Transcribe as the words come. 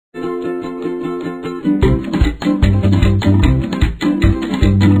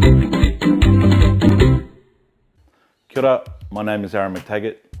G'day, my name is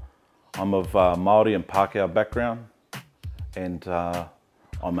McTagart. I'm of Māori and Pākehā background, and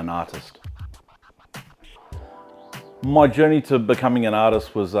I'm an artist. My journey to becoming an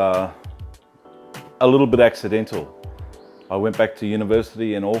artist was a little bit accidental. I went back to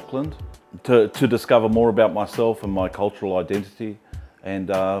university in Auckland to discover more about myself and my cultural identity, and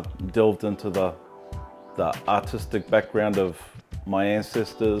delved into the artistic background of my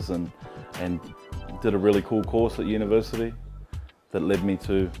ancestors and did a really cool course at university that led me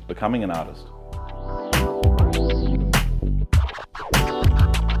to becoming an artist.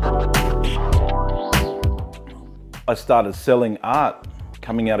 I started selling art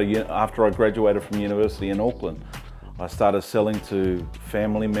coming out of after I graduated from university in Auckland. I started selling to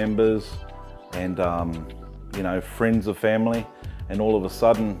family members and you know, friends of family, and all of a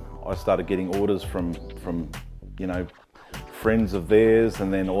sudden I started getting orders from you know, friends of theirs,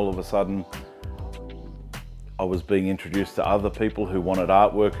 and then all of a sudden I was being introduced to other people who wanted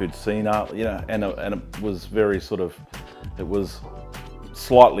artwork, who'd seen art, you know, and it was very it was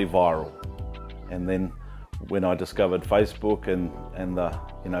slightly viral. And then when I discovered Facebook and the,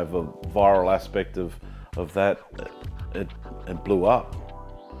 you know, the viral aspect of that, it blew up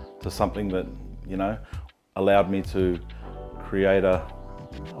to something that, you know, allowed me to create I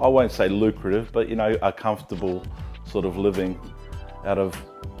won't say lucrative, but, you know, a comfortable sort of living out of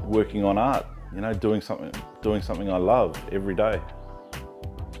working on art, you know, doing something I love every day.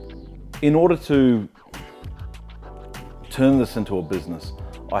 In order to turn this into a business,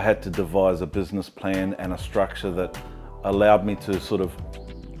 I had to devise a business plan and a structure that allowed me to sort of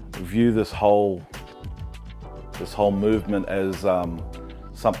view this whole movement as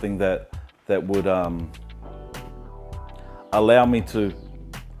something that would allow me to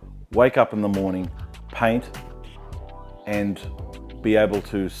wake up in the morning, paint, and be able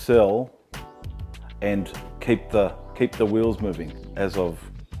to sell and keep the wheels moving. As I've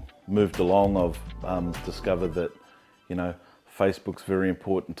moved along, I've discovered that, you know, Facebook's very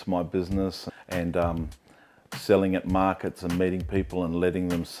important to my business, and selling at markets and meeting people and letting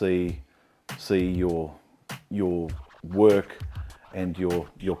them see your work and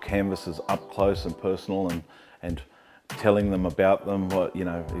your canvases up close and personal, and telling them about them, you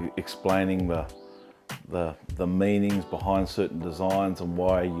know, explaining the meanings behind certain designs and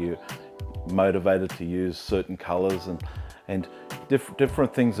why you're motivated to use certain colors, and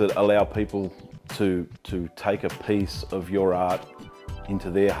different things that allow people to take a piece of your art into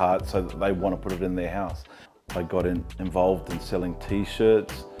their heart so that they want to put it in their house. I got involved in selling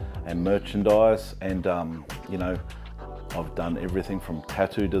t-shirts and merchandise, and you know, I've done everything from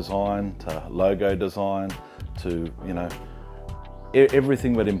tattoo design to logo design to, you know,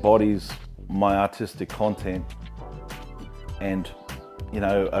 everything that embodies my artistic content, and, you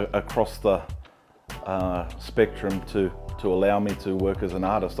know, across the spectrum to allow me to work as an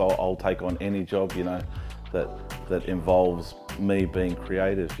artist. I'll take on any job, you know, that involves me being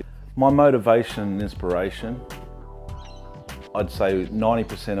creative. My motivation and inspiration, I'd say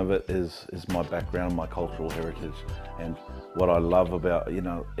 90% of it is my background, my cultural heritage, and what I love about, you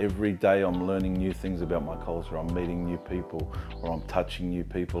know, every day I'm learning new things about my culture. I'm meeting new people, or I'm touching new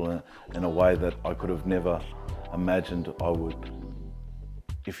people in a way that I could have never imagined I would.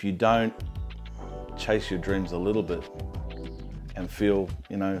 If you don't chase your dreams a little bit and feel,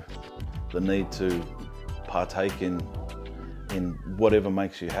 you know, the need to partake in whatever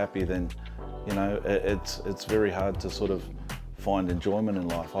makes you happy, then, you know, it's very hard to sort of find enjoyment in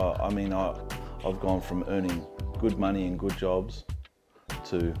life. I mean, I've gone from earning good money and good jobs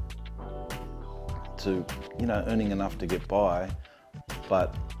to you know, earning enough to get by,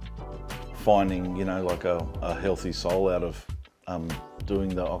 but finding, you know, like a healthy soul out of doing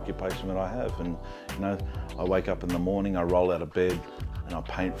the occupation that I have. And, you know, I wake up in the morning, I roll out of bed, and I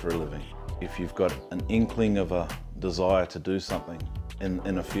paint for a living. If you've got an inkling of a desire to do something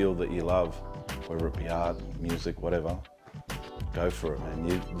in a field that you love, whether it be art, music, whatever, go for it, man.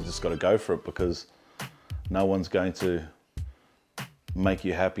 You just got to go for it, because no one's going to make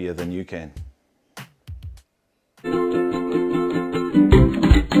you happier than you can.